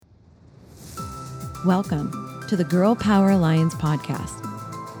Welcome to the Girl Power Alliance podcast,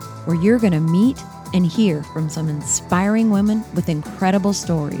 where you're going to meet and hear from some inspiring women with incredible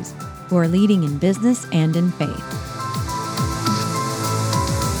stories who are leading in business and in faith.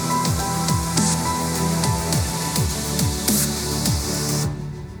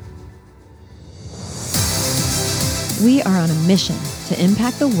 We are on a mission to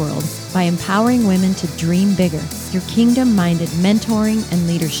impact the world by empowering women to dream bigger through kingdom-minded mentoring and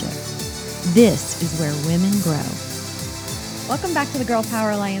leadership. This is where women grow. Welcome back to the Girl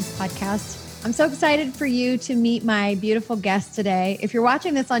Power Alliance podcast. I'm so excited for you to meet my beautiful guest today. If you're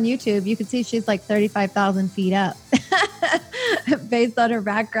watching this on YouTube, you can see she's like 35,000 feet up based on her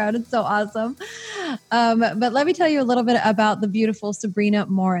background. It's so awesome. But let me tell you a little bit about the beautiful Sabrina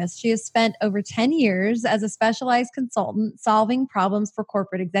Morris. She has spent over 10 years as a specialized consultant solving problems for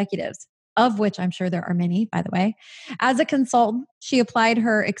corporate executives, of which I'm sure there are many, by the way. As a consultant, she applied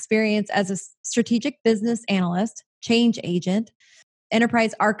her experience as a strategic business analyst, change agent,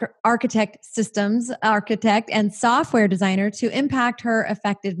 enterprise architect, systems architect, and software designer to impact her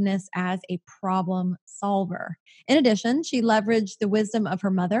effectiveness as a problem solver. In addition, she leveraged the wisdom of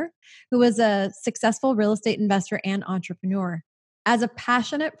her mother, who was a successful real estate investor and entrepreneur. As a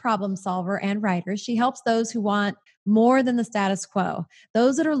passionate problem solver and writer, she helps those who want more than the status quo,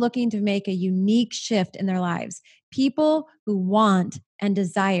 those that are looking to make a unique shift in their lives, people who want and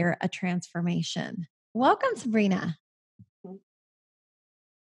desire a transformation. Welcome, Sabrina.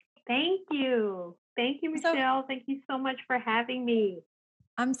 Thank you. Thank you, Michelle. Thank you so much for having me.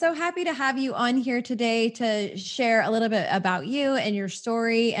 I'm so happy to have you on here today to share a little bit about you and your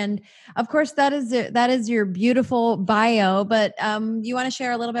story. And of course, that is your beautiful bio, but you want to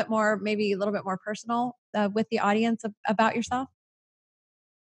share a little bit more, maybe a little bit more personal with the audience about yourself?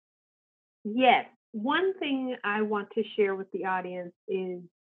 Yes. One thing I want to share with the audience is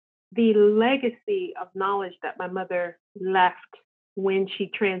the legacy of knowledge that my mother left when she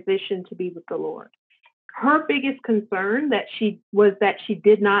transitioned to be with the Lord. Her biggest concern that she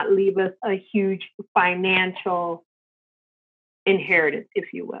did not leave us a huge financial inheritance,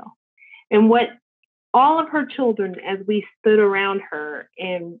 if you will. And what all of her children, as we stood around her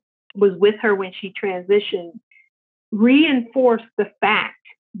and was with her when she transitioned, reinforced the fact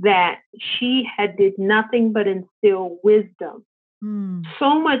that she did nothing but instill wisdom.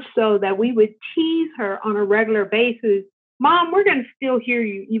 So much so that we would tease her on a regular basis, "Mom, we're going to still hear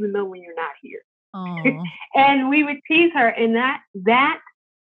you even though when you're not here." And we would tease her, and that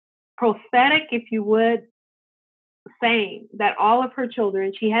prophetic, if you would, saying that all of her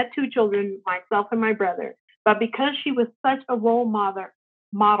children, she had 2 children, myself and my brother, but because she was such a role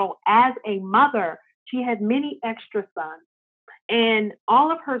model as a mother, she had many extra sons. And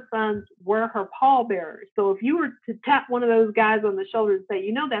all of her sons were her pallbearers. So if you were to tap one of those guys on the shoulder and say,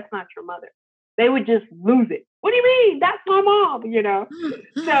 that's not your mother, they would just lose it. "What do you mean? That's my mom,"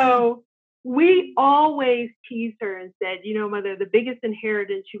 So we always teased her and said, "Mother, the biggest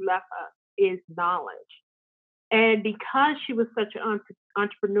inheritance you left us is knowledge." And because she was such an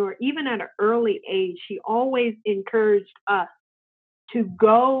entrepreneur, even at an early age, she always encouraged us to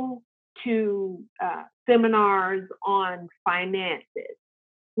go to seminars on finances,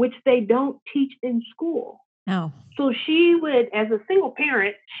 which they don't teach in school. Oh. So she would, as a single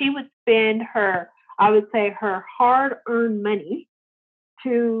parent, she would spend her hard-earned money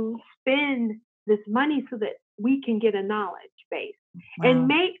to spend this money so that we can get a knowledge base. Wow.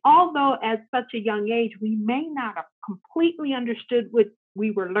 And although at such a young age, we may not have completely understood what we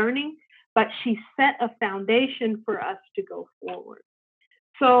were learning, but she set a foundation for us to go forward.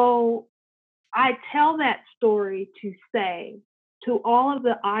 So I tell that story to say to all of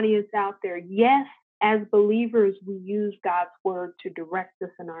the audience out there, yes, as believers, we use God's word to direct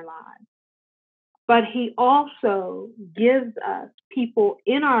us in our lives. But he also gives us people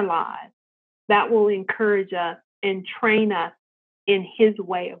in our lives that will encourage us and train us in his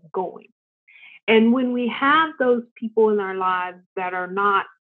way of going. And when we have those people in our lives that are not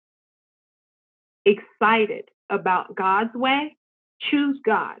excited about God's way, choose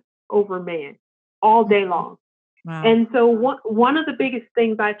God over man all day long. Wow. And so one of the biggest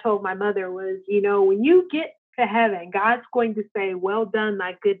things I told my mother was, when you get to heaven, God's going to say, "Well done,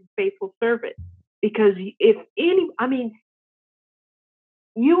 thy good and faithful servant." Because you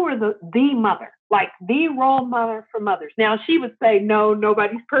were the mother, like the role model for mothers. Now she would say, "No,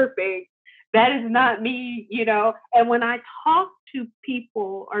 nobody's perfect. That is not me," And when I talk to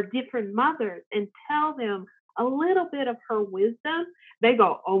people or different mothers and tell them a little bit of her wisdom, they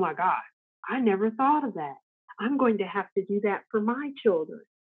go, "Oh my God, I never thought of that. I'm going to have to do that for my children."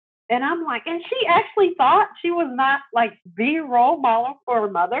 And I'm like, and she actually thought she was not like the role model for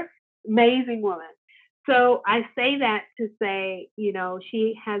a mother. Amazing woman. So I say that to say,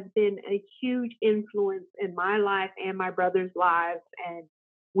 she has been a huge influence in my life and my brother's lives. And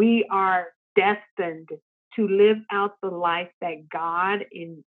we are destined to live out the life that God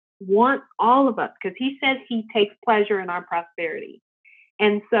wants all of us, because he says he takes pleasure in our prosperity.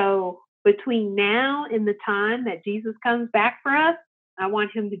 And so between now and the time that Jesus comes back for us, I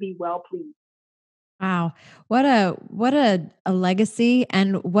want him to be well pleased. Wow. What a legacy,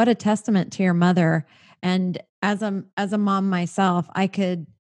 and what a testament to your mother. And as a mom myself,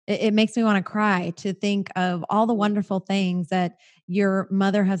 it makes me want to cry to think of all the wonderful things that your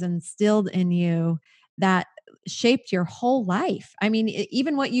mother has instilled in you that shaped your whole life. I mean,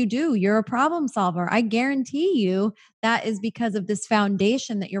 even what you do, you're a problem solver. I guarantee you that is because of this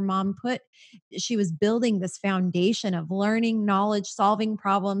foundation that your mom put. She was building this foundation of learning, knowledge, solving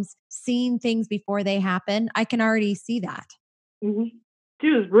problems, seeing things before they happen. I can already see that. Hmm. She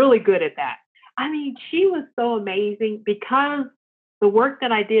was really good at that. I mean, she was so amazing because the work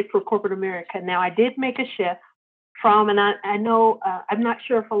that I did for corporate America. Now, I did make a shift and I know, I'm not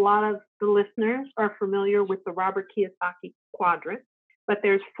sure if a lot of the listeners are familiar with the Robert Kiyosaki quadrant, but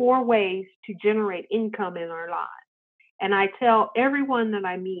there's 4 ways to generate income in our lives. And I tell everyone that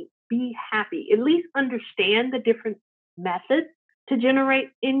I meet, be happy, at least understand the different methods to generate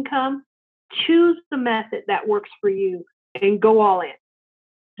income. Choose the method that works for you and go all in.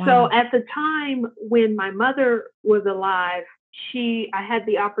 So Wow. at the time when my mother was alive, I had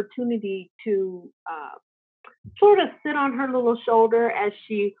the opportunity to sort of sit on her little shoulder as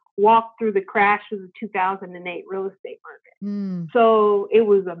she walked through the crash of the 2008 real estate market. Mm. So it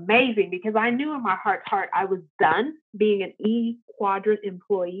was amazing because I knew in my heart I was done being an E quadrant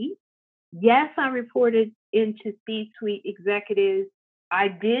employee. Yes, I reported into C-suite executives. I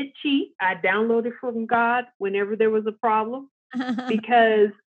did cheat. I downloaded from God whenever there was a problem, because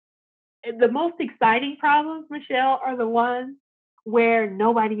the most exciting problems, Michelle, are the ones where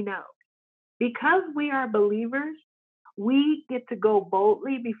nobody knows. Because we are believers, we get to go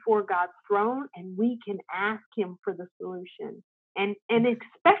boldly before God's throne and we can ask him for the solution and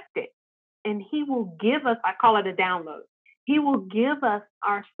expect it. And he will give us, I call it a download. He will give us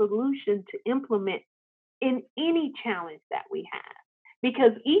our solution to implement in any challenge that we have.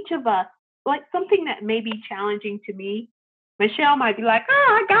 Because each of us, like something that may be challenging to me, Michelle might be like, oh,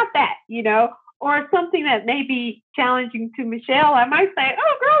 I got that, or something that may be challenging to Michelle, I might say,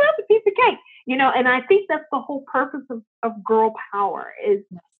 oh, girl, that's a piece of cake, and I think that's the whole purpose of girl power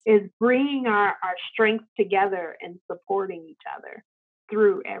is bringing our strengths together and supporting each other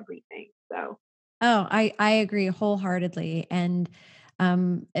through everything. So, Oh, I agree wholeheartedly. And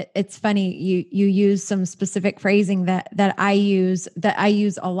it's funny you use some specific phrasing that I use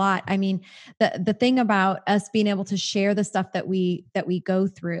a lot. I mean, the thing about us being able to share the stuff that we go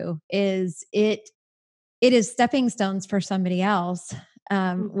through is it is stepping stones for somebody else,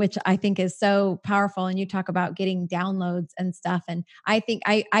 mhm. which I think is so powerful. And you talk about getting downloads and stuff, and I think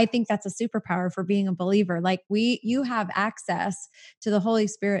that's a superpower for being a believer. Like you have access to the Holy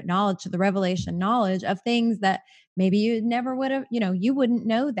Spirit knowledge, to the revelation knowledge of things that maybe you never would have. You wouldn't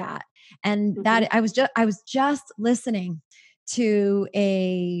know that. And that Mhm. I was just listening to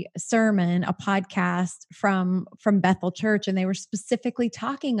a sermon, a podcast from Bethel Church, and they were specifically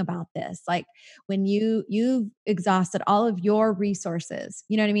talking about this. Like when you've exhausted all of your resources,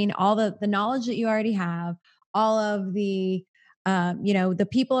 you know what I mean, all the knowledge that you already have, all of the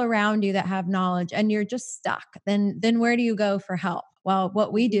people around you that have knowledge, and you're just stuck, then where do you go for help? Well,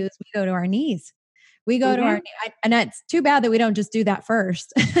 what we Mhm. do is we go to our knees. We go to our Mhm. knee, and it's too bad that we don't just do that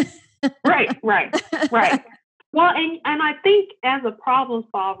first. Right, right, right. Well, and I think as a problem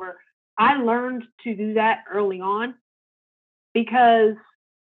solver, I learned to do that early on, because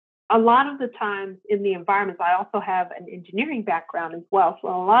a lot of the times in the environments, I also have an engineering background as well. So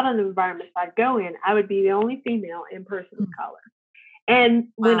a lot of the environments I go in, I would be the only female in person of Mm, color. And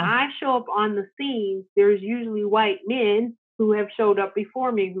when wow. I show up on the scene, there's usually white men who have showed up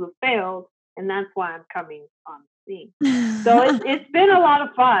before me who have failed, and that's why I'm coming on the scene. So it's been a lot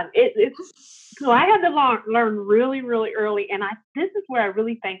of fun. It's so I had to learn really, really early, and this is where I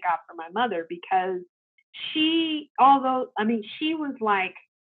really thank God for my mother, because although I mean, she was like,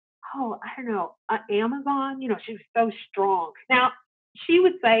 oh, I don't know, Amazon. She was so strong. Now she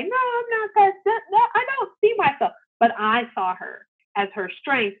would say, no, I'm not that. I don't see myself, but I saw her as her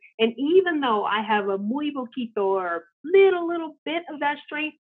strength. And even though I have a muy poquito or little bit of that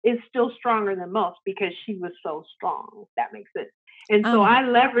strength, is still stronger than most because she was so strong. If that makes sense. And so um I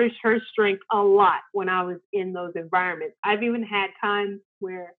leveraged her strength a lot when I was in those environments. I've even had times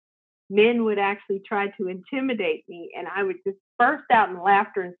where men would actually try to intimidate me, and I would just burst out in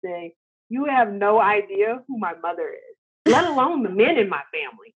laughter and say, you have no idea who my mother is, let alone the men in my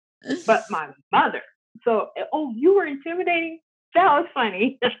family, but my mother. So, oh, you were intimidating? That was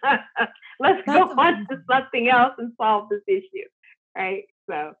funny. Let's go That's on to amazing. something else and solve this issue. Right.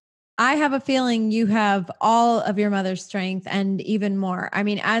 So, I have a feeling you have all of your mother's strength and even more. I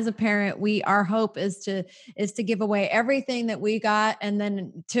mean, as a parent, our hope is to give away everything that we got and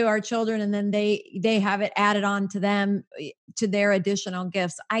then to our children, and then they have it added on to them, to their additional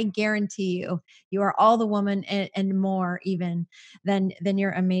gifts. I guarantee you are all the woman and more even than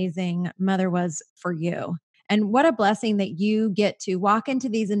your amazing mother was for you. And what a blessing that you get to walk into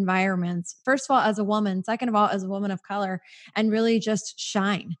these environments, first of all, as a woman, second of all, as a woman of color, and really just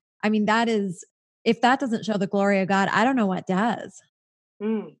shine. I mean, if that doesn't show the glory of God, I don't know what does.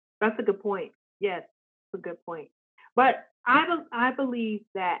 that's a good point. Yes, that's a good point. But I believe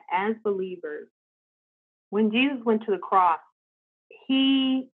that as believers, when Jesus went to the cross,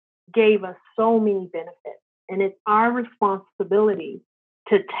 he gave us so many benefits, and it's our responsibility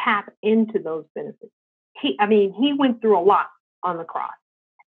to tap into those benefits. He went through a lot on the cross.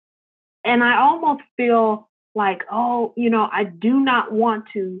 And I almost feel like, oh, I do not want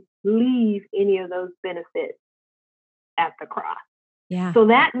to leave any of those benefits at the cross. Yeah. So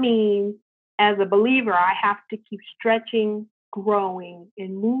that means as a believer, I have to keep stretching, growing,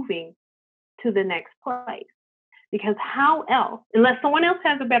 and moving to the next place. Because how else, unless someone else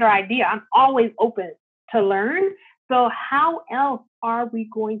has a better idea, I'm always open to learn. So how else are we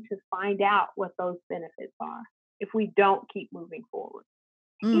going to find out what those benefits are if we don't keep moving forward?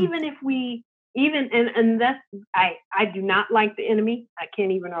 Mm. Even if we and that's I do not like the enemy. I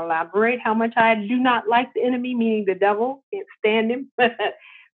can't even elaborate how much I do not like the enemy, meaning the devil. Can't stand him.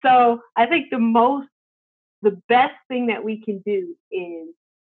 So I think the best thing that we can do is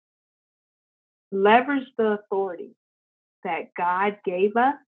leverage the authority that God gave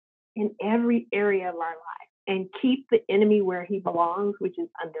us in every area of our life and keep the enemy where he belongs, which is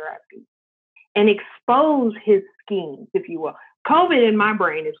under our feet, and expose his schemes, if you will. COVID in my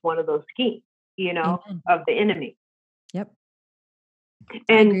brain is one of those schemes, Amen. of the enemy. Yep. I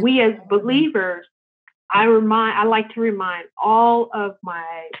And agree with we as you. believers, I like to remind all of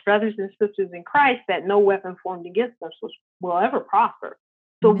my brothers and sisters in Christ that no weapon formed against us will ever prosper.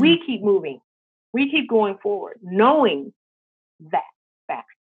 So Amen. we keep moving. We keep going forward, knowing that fact.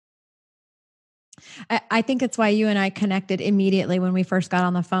 I think it's why you and I connected immediately when we first got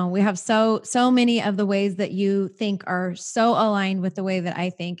on the phone. We have so many of the ways that you think are so aligned with the way that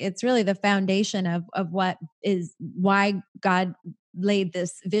I think. It's really the foundation of what is why God laid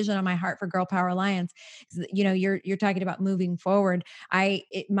this vision on my heart for Girl Power Alliance. You're talking about moving forward. My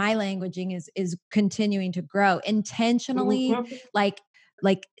languaging is continuing to grow intentionally, Mm-hmm.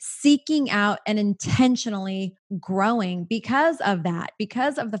 like seeking out and intentionally growing because of that,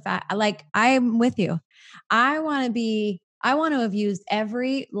 because of the fact, like, I'm with you. I want to have used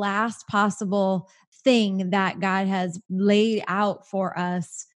every last possible thing that God has laid out for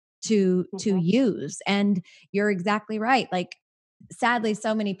us to Mm-hmm. use. And you're exactly right. Like, sadly,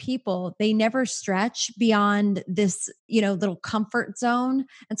 so many people, they never stretch beyond this, little comfort zone.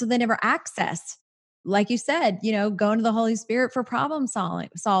 And so they never access, like you said, going to the Holy Spirit for problem solving.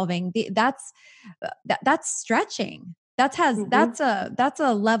 That's stretching. Mm-hmm. That's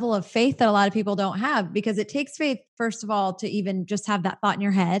a level of faith that a lot of people don't have, because it takes faith, first of all, to even just have that thought in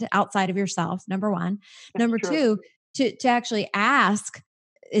your head outside of yourself. Number one. That's Number true. two, to actually ask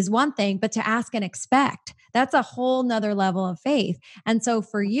is one thing, but to ask and expect, that's a whole nother level of faith. And so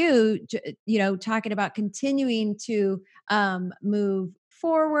for you, talking about continuing to move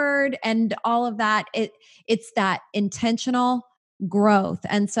forward and all of that, it's that intentional growth.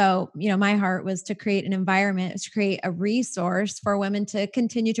 And so, my heart was to create an environment, to create a resource for women to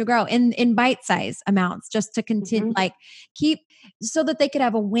continue to grow in bite-sized amounts, just to continue, Mm-hmm. like, keep, so that they could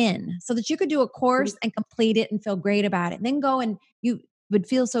have a win, so that you could do a course and complete it and feel great about it, and then go and you would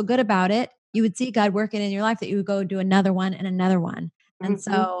feel so good about it. You would see God working in your life that you would go do another one and another one. And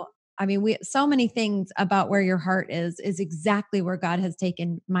Mm-hmm. so, I mean, so many things about where your heart is exactly where God has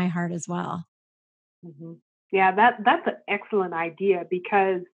taken my heart as well. Mm-hmm. Yeah, that's an excellent idea,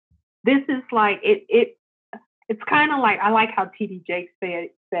 because this is like it's kind of like, I like how TD Jakes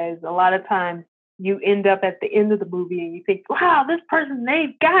says a lot of times you end up at the end of the movie and you think, wow, this person,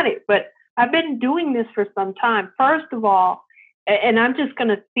 they've got it. But I've been doing this for some time. First of all, and I'm just going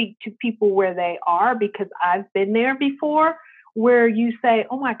to speak to people where they are, because I've been there before, where you say,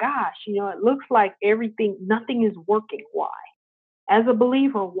 oh my gosh, it looks like nothing is working. Why? As a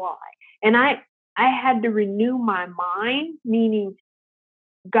believer, why? And I had to renew my mind, meaning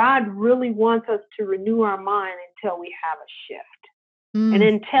God really wants us to renew our mind until we have a shift. And Mm.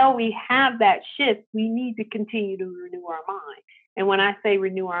 until we have that shift, we need to continue to renew our mind. And when I say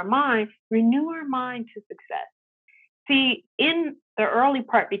renew our mind to success. See, in the early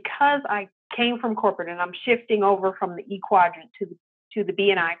part, because I came from corporate and I'm shifting over from the E quadrant to the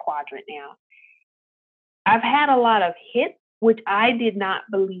BNI quadrant now, I've had a lot of hits, which I did not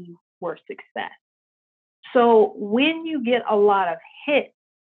believe were success. So when you get a lot of hits,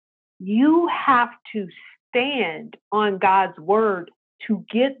 you have to stand on God's word to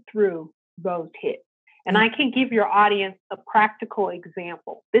get through those hits. And Yeah. I can give your audience a practical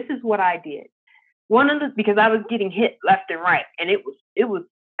example. This is what I did. Because I was getting hit left and right, and it was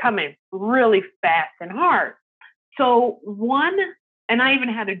coming really fast and hard. So and I even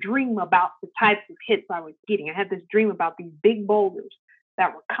had a dream about the types of hits I was getting. I had this dream about these big boulders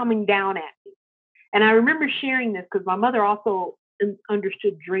that were coming down at me. And I remember sharing this because my mother also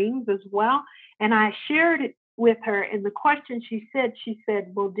understood dreams as well. And I shared it with her. And the question she said,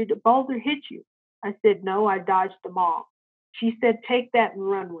 well, did a boulder hit you? I said, no, I dodged them all. She said, take that and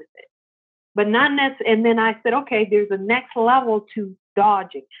run with it. But not necessarily. And then I said, okay, there's a next level to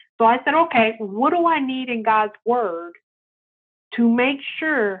dodging. So I said, okay, what do I need in God's word to make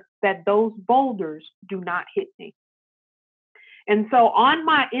sure that those boulders do not hit me? And so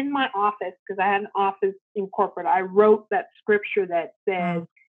in my office, because I had an office in corporate, I wrote that scripture that says,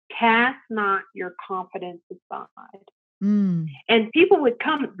 cast not your confidence aside. Mm. And people would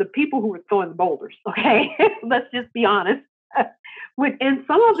come, the people who were throwing the boulders, okay? Let's just be honest. And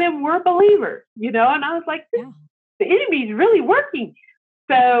some of them were believers, and I was like, the enemy's really working.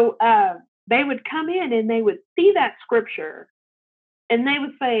 So they would come in and they would see that scripture and they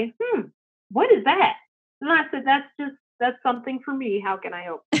would say, what is that? And I said, that's something for me. How can I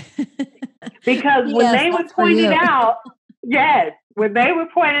help? Because when they would point it out, when they would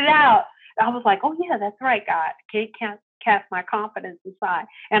point it out, I was like, oh yeah, that's right, God. I can't cast my confidence aside.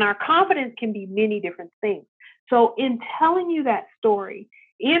 And our confidence can be many different things. So in telling you that story,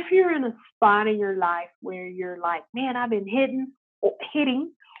 if you're in a spot in your life where you're like, man, I've been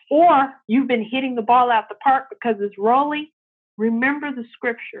hitting, or you've been hitting the ball out the park because it's rolling, remember the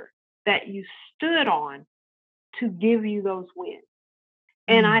scripture that you stood on to give you those wins.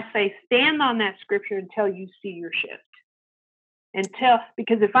 And I say, stand on that scripture until you see your shift.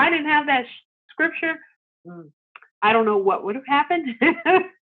 Because if I didn't have that scripture, I don't know what would have happened.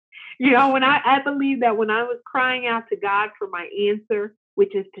 When I believe that when I was crying out to God for my answer,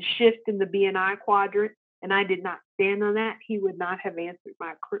 which is to shift in the BNI quadrant, and I did not stand on that, he would not have answered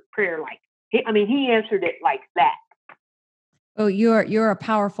my prayer he answered it like that. Oh, you're a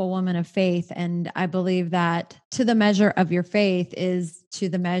powerful woman of faith. And I believe that to the measure of your faith is to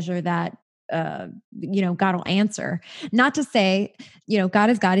the measure that, God will answer. Not to say, God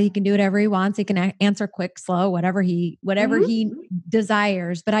is God. He can do whatever he wants. He can answer quick, slow, whatever he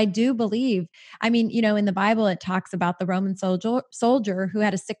desires. But I do believe, in the Bible, it talks about the Roman soldier who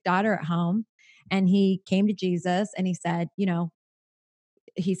had a sick daughter at home, and he came to Jesus and he said,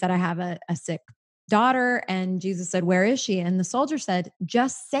 I have a sick daughter. And Jesus said, where is she? And the soldier said,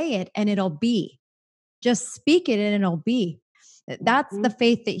 just say it and it'll be. Just speak it and it'll be. That's the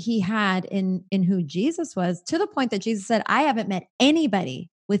faith that he had in who Jesus was, to the point that Jesus said, I haven't met anybody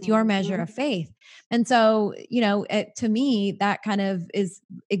with your measure of faith. And so, to me, that kind of is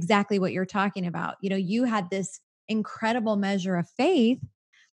exactly what you're talking about. You had this incredible measure of faith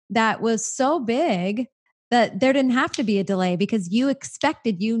that was so big that there didn't have to be a delay, because you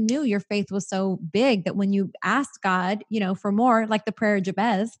knew your faith was so big that when you asked God, for more, like the prayer of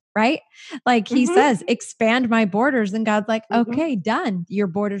Jabez, right? Like he says, expand my borders. And God's like, okay, done. Your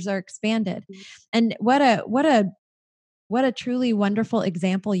borders are expanded. And what a truly wonderful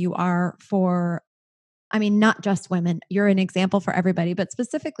example you are for, not just women. You're an example for everybody, but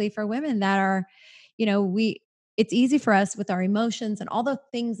specifically for women that are, it's easy for us with our emotions and all the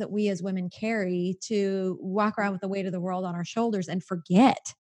things that we as women carry to walk around with the weight of the world on our shoulders and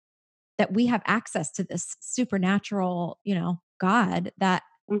forget that we have access to this supernatural, God, that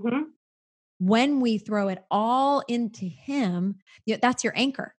when we throw it all into him, that's your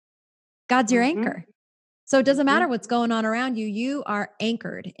anchor. God's your anchor. So it doesn't matter what's going on around you. You are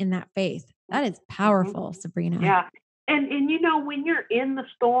anchored in that faith. That is powerful, Sabrina. Yeah. And when you're in the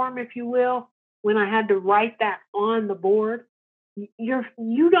storm, if you will, when I had to write that on the board,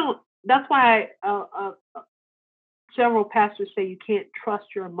 that's why several pastors say you can't trust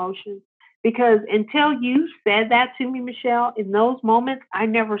your emotions, because until you said that to me, Michelle, in those moments, I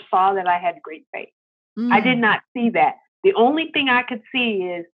never saw that I had great faith. I did not see that. The only thing I could see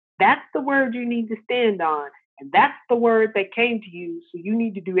is that's the word you need to stand on. And that's the word that came to you. So you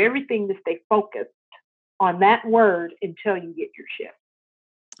need to do everything to stay focused on that word until you get your shift.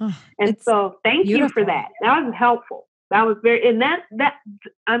 Oh, And it's so thank you for beautiful. that. That was helpful. That was very, and that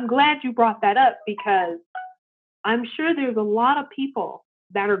I'm glad you brought that up, because I'm sure there's a lot of people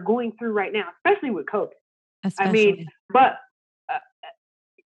that are going through right now, especially with COVID. I mean, Especially. but uh,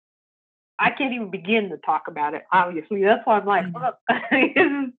 I can't even begin to talk about it, obviously. That's why I'm like, I know. oh,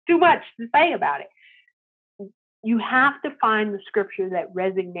 it's too much to say about it. You have to find the scripture that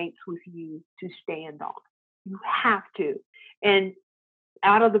resonates with you to stand on. You have to. And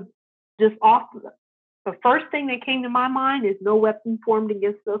out of just off the first thing that came to my mind is no weapon formed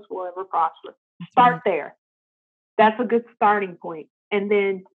against us will ever prosper. That's Start right. there. That's a good starting point. And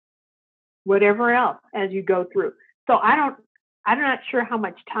then whatever else as you go through. So I'm not sure how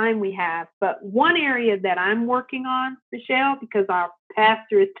much time we have, but one area that I'm working on, Michelle, because our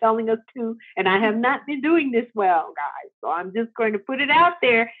pastor is telling us to, and I have not been doing this well, guys. So I'm just going to put it out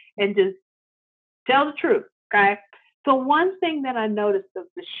there and just tell the truth. Okay. So one thing that I noticed of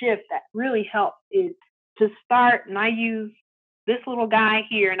the shift that really helped is to start, and I use this little guy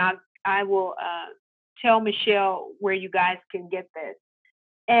here, and I will tell Michelle where you guys can get this.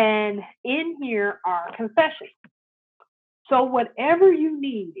 And in here are confessions. So whatever you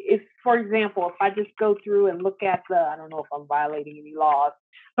need, if, for example, if I just go through and look at I don't know if I'm violating any laws,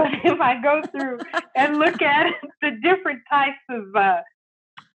 but if I go through and look at the different types of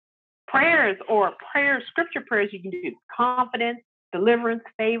prayers or scripture prayers you can do: confidence, deliverance,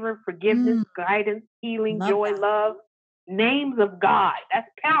 favor, forgiveness, Mm, guidance, healing, love joy, that. love, names of God. That's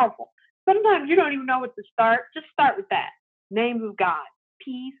powerful. Sometimes you don't even know what to start. Just start with that. Names of God: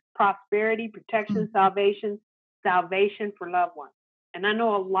 peace, prosperity, protection, Mm, salvation for loved ones. And I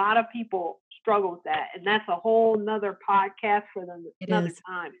know a lot of people struggle with that. And that's a whole nother podcast for it another is.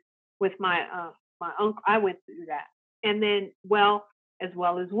 time. With my uncle, I went through that. And then, well, as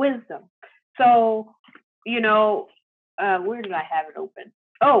well as wisdom. So, where did I have it open?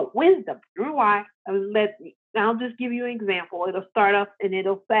 Oh, wisdom. Why? I'll just give you an example. It'll start off and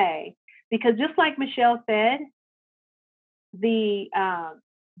it'll say, because just like Michelle said, the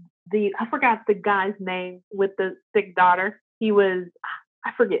I forgot the guy's name with the sick daughter.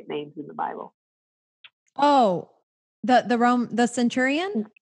 I forget names in the Bible. Oh, the centurion?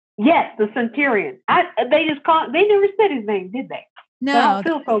 Yes, the centurion. They never said his name, did they? So I No, don't they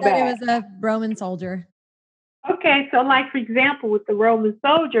feel just so said it bad. was a Roman soldier. Okay, so like for example, with the Roman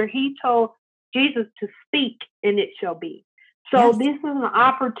soldier, he told Jesus to speak and it shall be. So Yes. this is an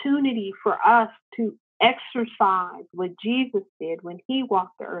opportunity for us to exercise what Jesus did when he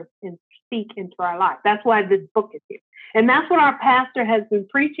walked the earth and speak into our life. That's why this book is here. And that's what our pastor has been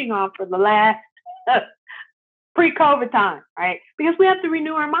preaching on for the last pre-COVID time, right? Because we have to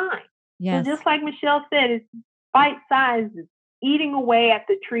renew our mind. So Yes. just like Michelle said, it's bite-sized, it's eating away at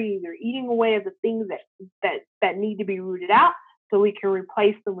the trees or eating away at the things that need to be rooted out so we can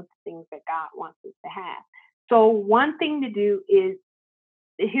replace them with the things that God wants us to have. So one thing to do is,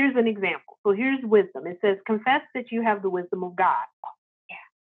 here's an example. So here's wisdom. It says, confess that you have the wisdom of God. Oh, yeah,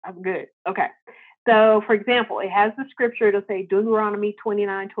 I'm good. Okay. So, for example, it has the scripture, it'll say Deuteronomy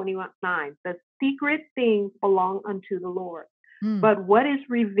 29:29. The secret things belong unto the Lord, Mm. but what is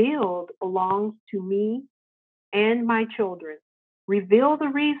revealed belongs to me and my children. Reveal the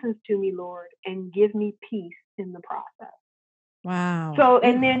reasons to me, Lord, and give me peace in the process. Wow. So, Ooh.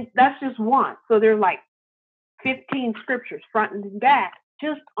 and then that's just one. So there are like 15 scriptures front and back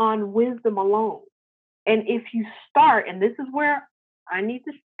just on wisdom alone. And if you start, and this is where I need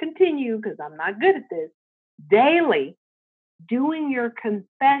to continue because I'm not good at this, daily doing your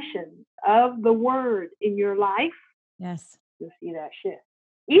confessions of the word in your life, Yes. you'll see that shift.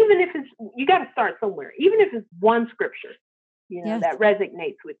 Even if you got to start somewhere, even if it's one scripture, Yes. that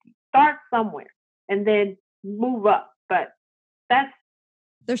resonates with you. Start somewhere and then move up. But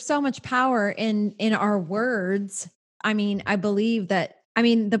There's so much power in our words. I mean, I believe that,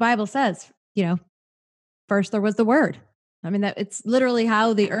 the Bible says, first there was the word. That it's literally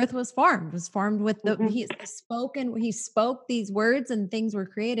how the earth was formed. It was formed with he spoke these words and things were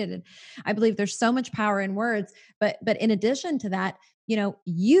created. And I believe there's so much power in words, but in addition to that,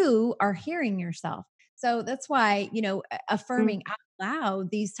 you are hearing yourself. So that's why, affirming out loud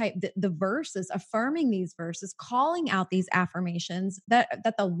the verses, affirming these verses, calling out these affirmations that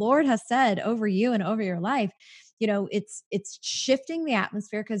the Lord has said over you and over your life. It's shifting the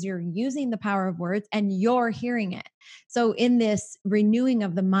atmosphere because you're using the power of words and you're hearing it. So in this renewing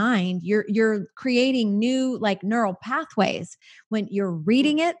of the mind, you're creating new like neural pathways. When you're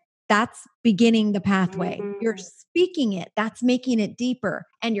reading it, that's beginning the pathway. You're speaking it, that's making it deeper,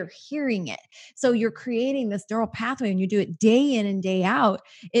 and you're hearing it. So you're creating this neural pathway, and you do it day in and day out.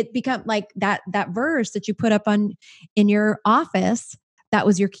 It becomes like that verse that you put up in your office. that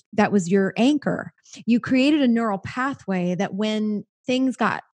was your anchor. You created a neural pathway that when things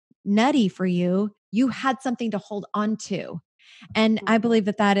got nutty for you, you had something to hold on to. And I believe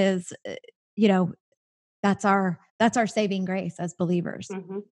that is, you know, that's our saving grace as believers.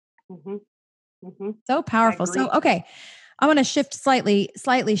 Mm-hmm. Mm-hmm. Mm-hmm. So powerful. So, okay. I want to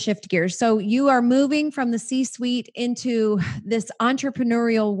slightly shift gears. So you are moving from the C-suite into this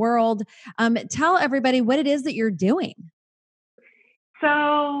entrepreneurial world. Tell everybody what it is that you're doing.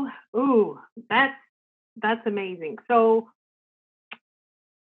 So, that's amazing. So,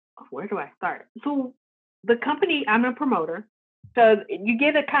 where do I start? So, the company, I'm a promoter. So you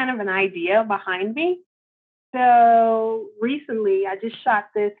get a kind of an idea behind me. So recently, I just shot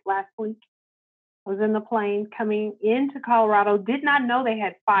this last week. I was in the plane coming into Colorado, did not know they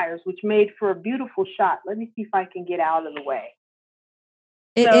had fires, which made for a beautiful shot. Let me see if I can get out of the way.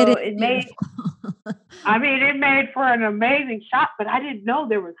 It made for an amazing shot, but I didn't know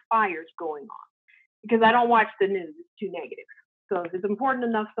there was fires going on because I don't watch the news. It's too negative. So if it's important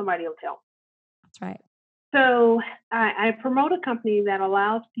enough, somebody will tell me. That's right. So I promote a company that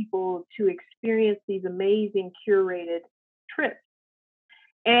allows people to experience these amazing curated trips.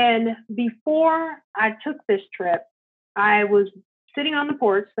 And before I took this trip, I was sitting on the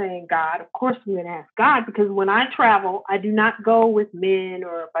porch saying, God, of course I'm going to ask God, because when I travel, I do not go with men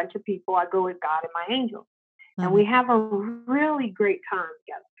or a bunch of people. I go with God and my angels. And we have a really great time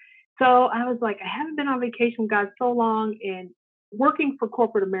together. So I was like, I haven't been on vacation with God so long, and working for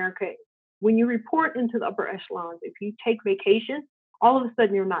corporate America, when you report into the upper echelons, if you take vacation, all of a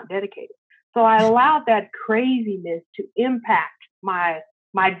sudden you're not dedicated. So I allowed that craziness to impact my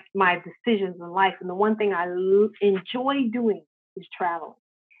decisions in life. And the one thing I enjoy doing is traveling.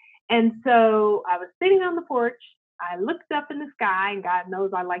 And so I was sitting on the porch. I looked up in the sky, and God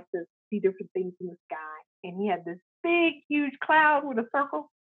knows I like to see different things in the sky. And he had this big, huge cloud with a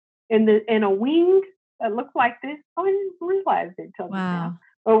circle and a wing that looked like this. Oh, I didn't realize it until just now.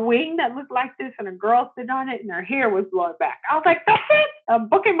 A wing that looked like this, and a girl sitting on it, and her hair was blowing back. I was like, that's it. I'm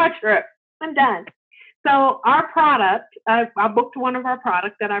booking my trip. I'm done. So our product, I booked one of our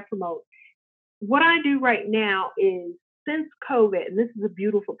products that I promote. What I do right now is, since COVID, and this is a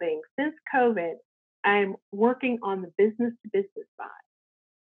beautiful thing, since COVID, I'm working on the business to business side.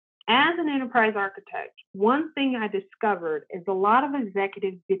 As an enterprise architect, one thing I discovered is a lot of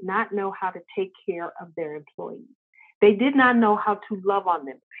executives did not know how to take care of their employees. They did not know how to love on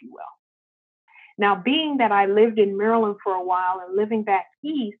them, if you will. Now, being that I lived in Maryland for a while and living back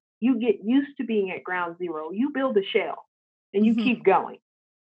east, you get used to being at ground zero. You build a shell and you keep going.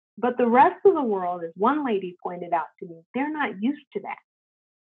 But the rest of the world, as one lady pointed out to me, they're not used to that.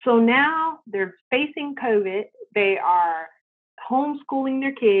 So now they're facing COVID. They are homeschooling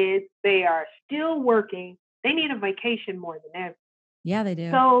their kids. They are still working. They need a vacation more than ever. Yeah, they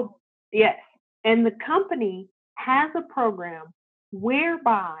do. So, yes. And the company has a program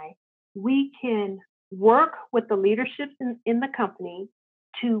whereby we can work with the leadership in the company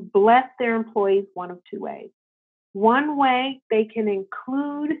to bless their employees one of two ways. One way, they can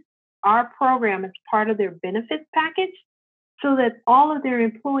include our program as part of their benefits package so that all of their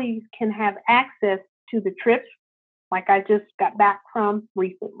employees can have access to the trips, like I just got back from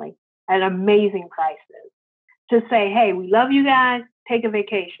recently, at amazing prices, to say, hey, we love you guys, take a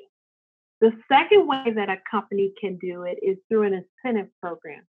vacation. The second way that a company can do it is through an incentive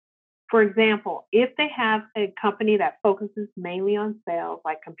program. For example, if they have a company that focuses mainly on sales,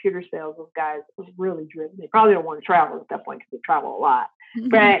 like computer sales, those guys are really driven. They probably don't want to travel at that point because they travel a lot.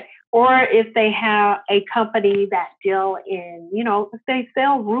 But, or if they have a company that deal in, if they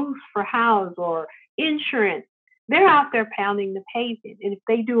sell roofs for houses or insurance, they're out there pounding the pavement. And if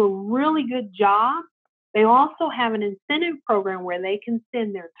they do a really good job, they also have an incentive program where they can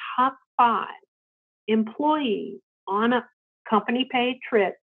send their top 5 employees on a company paid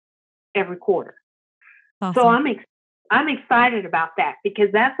trip every quarter. Awesome. So I'm excited about that, because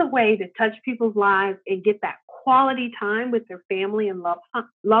that's a way to touch people's lives and get that quality time with their family and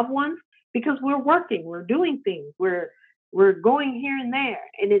loved ones, because we're working, we're doing things, we're going here and there,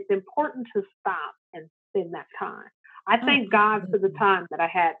 and it's important to stop and spend that time. I thank God for the time that I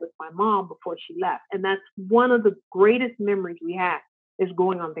had with my mom before she left, and that's one of the greatest memories we have, is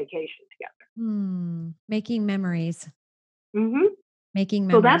going on vacation together. Making memories. Making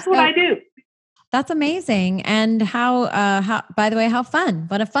memories. So that's what I do. That's amazing. And how, by the way, how fun.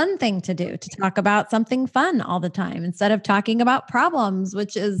 What a fun thing to do, to talk about something fun all the time instead of talking about problems,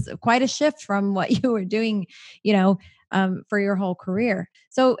 which is quite a shift from what you were doing, for your whole career.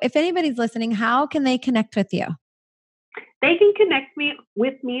 So if anybody's listening, how can they connect with you? They can connect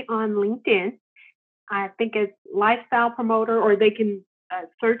with me on LinkedIn. I think it's Lifestyle Promoter, or they can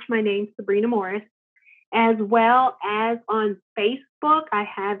search my name, Sabrina Morris, as well as on Facebook. I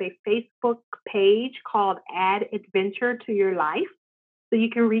have a Facebook page called Add Adventure to Your Life. So you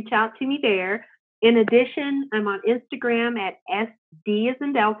can reach out to me there. In addition, I'm on Instagram at SD as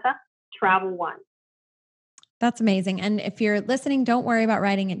in Delta, Travel One. That's amazing. And if you're listening, don't worry about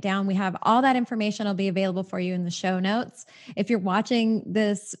writing it down. We have all that information will be available for you in the show notes. If you're watching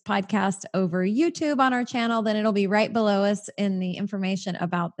this podcast over YouTube on our channel, then it'll be right below us in the information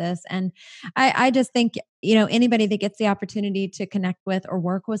about this. And I just think, anybody that gets the opportunity to connect with or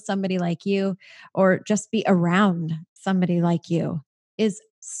work with somebody like you, or just be around somebody like you, is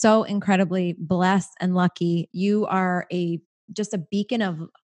so incredibly blessed and lucky. You are just a beacon of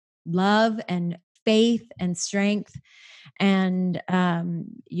love and faith and strength. And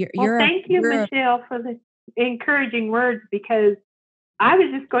thank you, Michelle, for the encouraging words, because I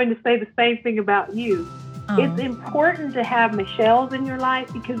was just going to say the same thing about you. It's important to have Michelles in your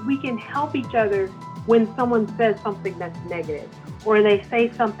life, because we can help each other when someone says something that's negative, or they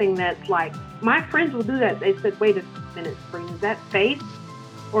say something that's like, my friends will do that. They said, wait a minute, Spring, is that faith?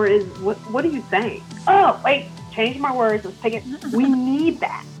 Or what are you saying? Oh, wait. Change my words. Let's take it. We need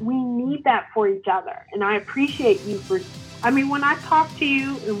that. We need that for each other. And I appreciate you when I talked to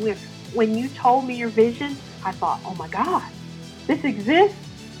you and when you told me your vision, I thought, oh my God, this exists.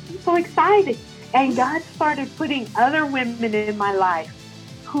 I'm so excited. And God started putting other women in my life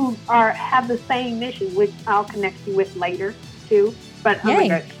who have the same mission, which I'll connect you with later too. But oh my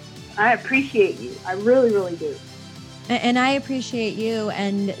gosh, I appreciate you. I really, really do. And I appreciate you,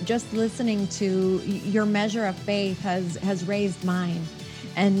 and just listening to your measure of faith has raised mine.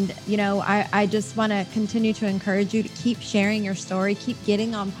 And, I just want to continue to encourage you to keep sharing your story, keep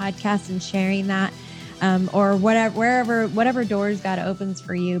getting on podcasts and sharing that, or whatever doors God opens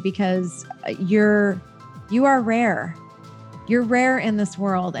for you, because you are rare. You're rare in this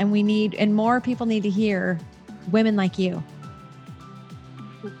world, and more people need to hear women like you.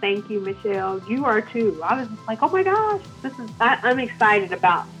 Thank you, Michelle. You are too. I was like, oh my gosh, I'm excited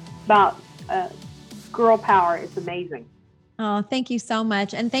about girl power. It's amazing. Oh, thank you so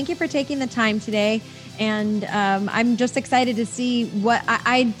much. And thank you for taking the time today. And I'm just excited to see what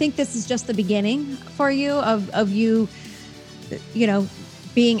I think this is just the beginning for you of you,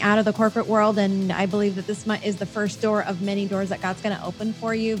 being out of the corporate world. And I believe that this is the first door of many doors that God's going to open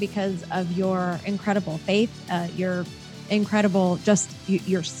for you because of your incredible faith, your incredible, just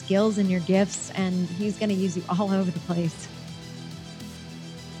your skills and your gifts, and He's going to use you all over the place.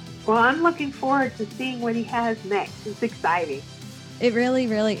 Well, I'm looking forward to seeing what He has next. It's exciting. It really,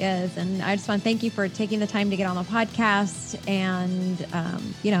 really is. And I just want to thank you for taking the time to get on the podcast, and,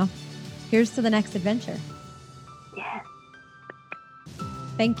 here's to the next adventure. Yes.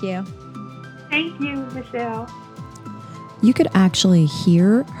 Thank you. Thank you, Michelle. You could actually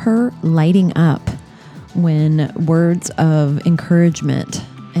hear her lighting up when words of encouragement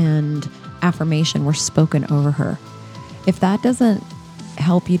and affirmation were spoken over her. If that doesn't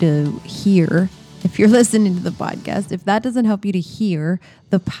help you to hear, if you're listening to the podcast, if that doesn't help you to hear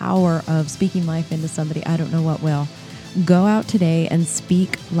the power of speaking life into somebody, I don't know what will. Go out today and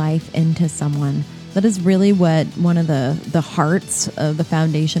speak life into someone. That is really what one of the hearts of the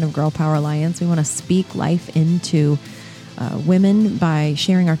foundation of Girl Power Alliance. We want to speak life into women by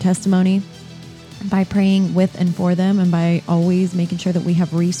sharing our testimony, by praying with and for them, and by always making sure that we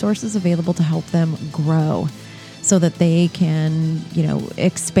have resources available to help them grow so that they can,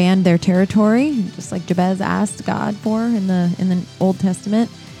 expand their territory, just like Jabez asked God for in the Old Testament.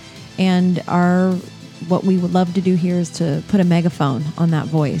 And what we would love to do here is to put a megaphone on that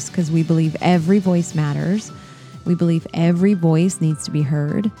voice, because we believe every voice matters. We believe every voice needs to be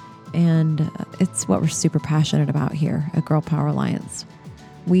heard. And it's what we're super passionate about here at Girl Power Alliance.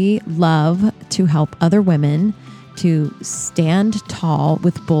 We love to help other women to stand tall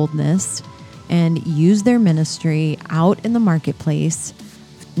with boldness and use their ministry out in the marketplace,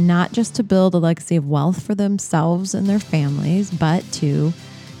 not just to build a legacy of wealth for themselves and their families, but to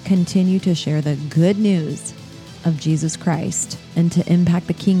continue to share the good news of Jesus Christ and to impact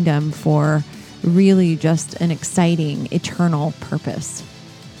the kingdom for really just an exciting, eternal purpose.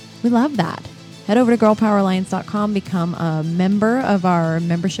 We love that. Head over to girlpoweralliance.com, become a member of our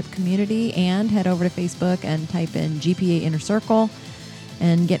membership community, and head over to Facebook and type in GPA Inner Circle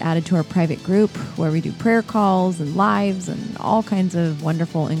and get added to our private group where we do prayer calls and lives and all kinds of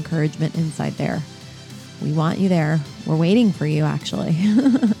wonderful encouragement inside there. We want you there. We're waiting for you, actually.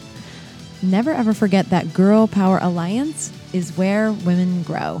 Never ever forget that Girl Power Alliance is where women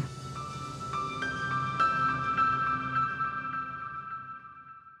grow.